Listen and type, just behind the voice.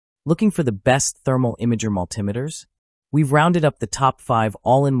Looking for the best thermal imager multimeters? We've rounded up the top 5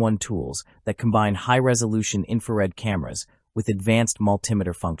 all-in-one tools that combine high-resolution infrared cameras with advanced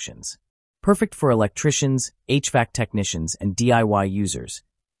multimeter functions. Perfect for electricians, HVAC technicians, and DIY users,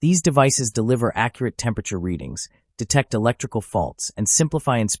 these devices deliver accurate temperature readings, detect electrical faults, and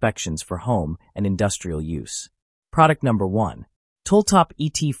simplify inspections for home and industrial use. Product number 1. Tooltop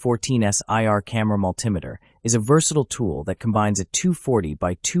ET14S IR Camera Multimeter is a versatile tool that combines a 240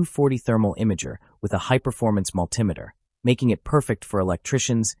 by 240 thermal imager with a high-performance multimeter, making it perfect for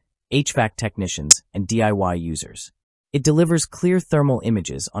electricians, HVAC technicians, and DIY users. It delivers clear thermal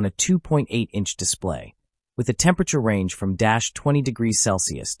images on a 2.8-inch display, with a temperature range from -20 degrees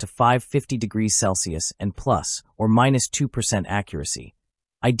Celsius to 550 degrees Celsius and plus or minus 2% accuracy,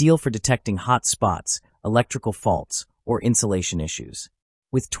 ideal for detecting hot spots, electrical faults, or insulation issues.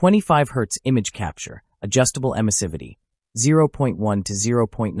 With 25 Hz image capture, adjustable emissivity, 0.1 to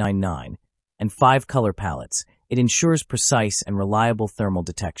 0.99, and 5 color palettes, it ensures precise and reliable thermal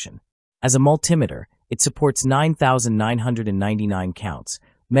detection. As a multimeter, it supports 9,999 counts,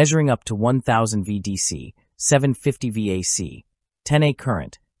 measuring up to 1,000 VDC, 750 VAC, 10A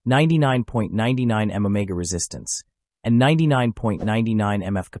current, 99.99 mOmega resistance, and 99.99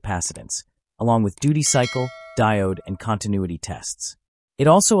 MF capacitance, along with duty cycle, diode, and continuity tests. It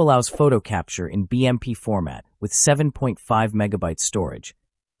also allows photo capture in BMP format with 7.5 megabyte storage,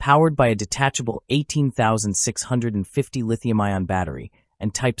 powered by a detachable 18,650 lithium-ion battery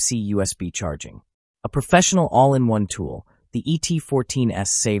and Type-C USB charging. A professional all-in-one tool, the ET14S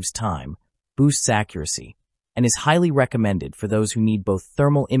saves time, boosts accuracy, and is highly recommended for those who need both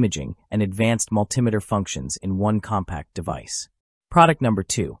thermal imaging and advanced multimeter functions in one compact device. Product number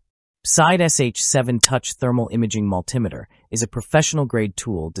 2. Psyde SH7 Touch Thermal Imaging Multimeter is a professional-grade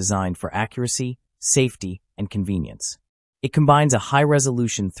tool designed for accuracy, safety, and convenience. It combines a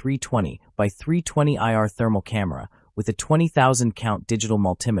high-resolution 320 by 320 IR thermal camera with a 20,000 count digital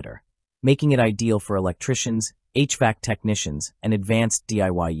multimeter, making it ideal for electricians, HVAC technicians, and advanced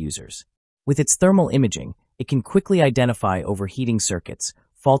DIY users. With its thermal imaging, it can quickly identify overheating circuits,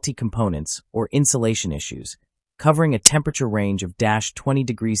 faulty components, or insulation issues, covering a temperature range of -20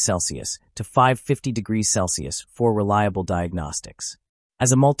 degrees Celsius to 550 degrees Celsius for reliable diagnostics.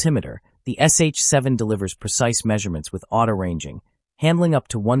 As a multimeter, the SH7 delivers precise measurements with auto-ranging, handling up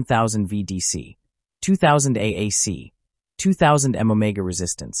to 1,000 VDC, 2,000 AAC, 2,000 mOmega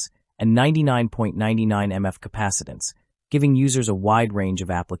resistance, and 99.99 MF capacitance, giving users a wide range of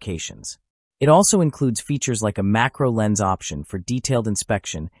applications. It also includes features like a macro lens option for detailed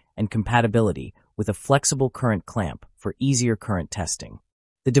inspection and compatibility with a flexible current clamp for easier current testing.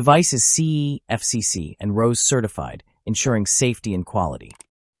 The device is CE, FCC, and RoHS certified, ensuring safety and quality.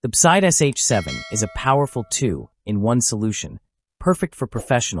 The Psyde SH7 is a powerful 2-in-1 solution, perfect for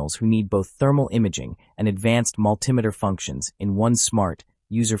professionals who need both thermal imaging and advanced multimeter functions in one smart,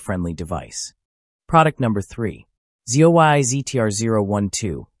 user-friendly device. Product number 3. ZOI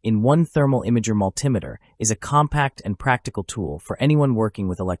ZTR012 in-1 Thermal Imager Multimeter is a compact and practical tool for anyone working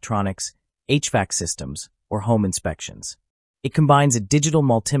with electronics, HVAC systems, or home inspections. It combines a digital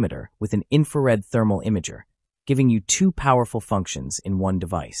multimeter with an infrared thermal imager, giving you 2 powerful functions in one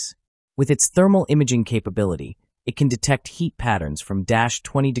device. With its thermal imaging capability, it can detect heat patterns from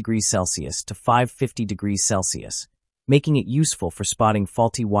 -20 degrees Celsius to 550 degrees Celsius, making it useful for spotting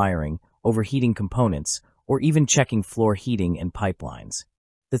faulty wiring, overheating components, or even checking floor heating and pipelines.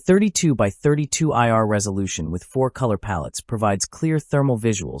 The 32 by 32 IR resolution with 4 color palettes provides clear thermal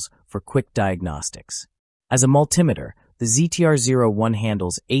visuals for quick diagnostics. As a multimeter, the ZTR01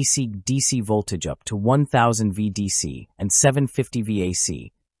 handles AC-DC voltage up to 1000 VDC and 750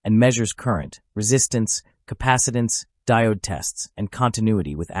 VAC and measures current, resistance, capacitance, diode tests, and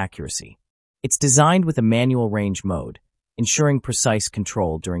continuity with accuracy. It's designed with a manual range mode, ensuring precise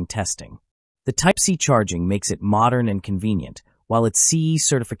control during testing. The Type-C charging makes it modern and convenient, while its CE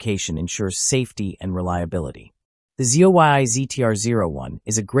certification ensures safety and reliability. The ZOI ZTR01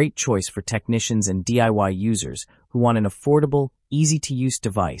 is a great choice for technicians and DIY users who want an affordable, easy-to-use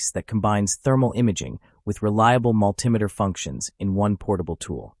device that combines thermal imaging with reliable multimeter functions in one portable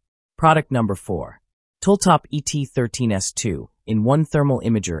tool. Product number 4. Tooltop ET13S2 in-1 Thermal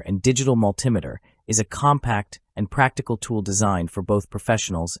Imager and Digital Multimeter is a compact and practical tool designed for both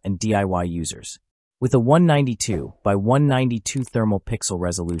professionals and DIY users. With a 192 by 192 thermal pixel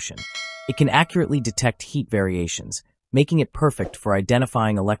resolution, it can accurately detect heat variations, making it perfect for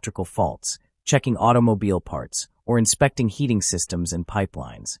identifying electrical faults, checking automobile parts, or inspecting heating systems and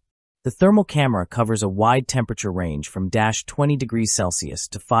pipelines. The thermal camera covers a wide temperature range from -20 degrees Celsius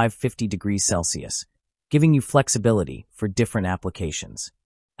to 550 degrees Celsius, giving you flexibility for different applications.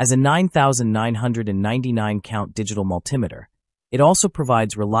 As a 9,999 count digital multimeter, it also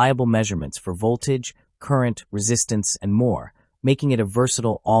provides reliable measurements for voltage, current, resistance, and more, making it a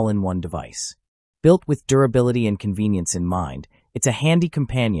versatile all-in-one device. Built with durability and convenience in mind, it's a handy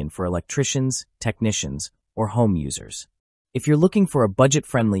companion for electricians, technicians, or home users. If you're looking for a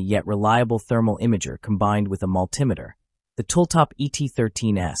budget-friendly yet reliable thermal imager combined with a multimeter, the Tooltop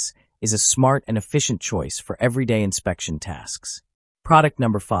ET13S is a smart and efficient choice for everyday inspection tasks. Product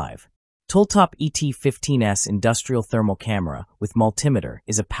number 5. Tooltop ET15S Industrial Thermal Camera with Multimeter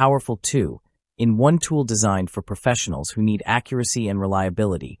is a powerful 2-in-1 tool designed for professionals who need accuracy and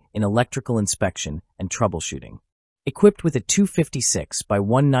reliability in electrical inspection and troubleshooting. Equipped with a 256 by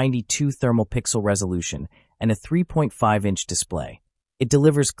 192 thermal pixel resolution and a 3.5-inch display, it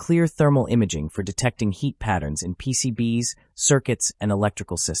delivers clear thermal imaging for detecting heat patterns in PCBs, circuits, and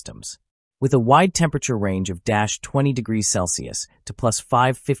electrical systems. With a wide temperature range of -20 degrees Celsius to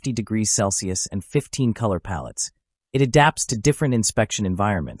 +550 degrees Celsius and 15 color palettes, it adapts to different inspection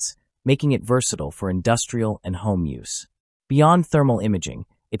environments, making it versatile for industrial and home use. Beyond thermal imaging,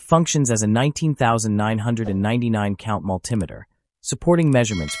 it functions as a 19,999 count multimeter, supporting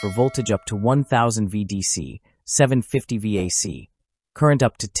measurements for voltage up to 1000 VDC, 750 VAC, current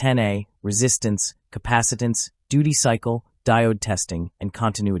up to 10A, resistance, capacitance, duty cycle, diode testing, and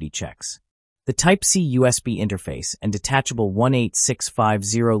continuity checks. The Type-C USB interface and detachable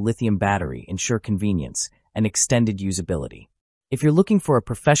 18650 lithium battery ensure convenience and extended usability. If you're looking for a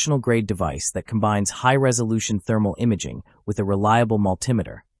professional-grade device that combines high-resolution thermal imaging with a reliable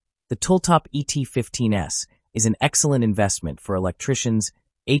multimeter, the Tooltop ET15S is an excellent investment for electricians,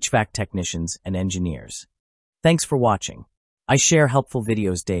 HVAC technicians, and engineers. Thanks for watching. I share helpful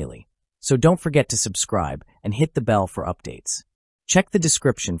videos daily, so don't forget to subscribe and hit the bell for updates. Check the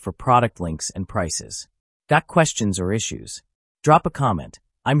description for product links and prices. Got questions or issues? Drop a comment.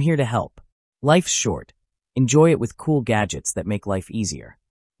 I'm here to help. Life's short. Enjoy it with cool gadgets that make life easier.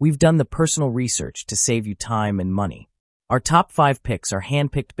 We've done the personal research to save you time and money. Our top 5 picks are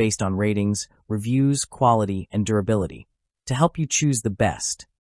handpicked based on ratings, reviews, quality, and durability to help you choose the best.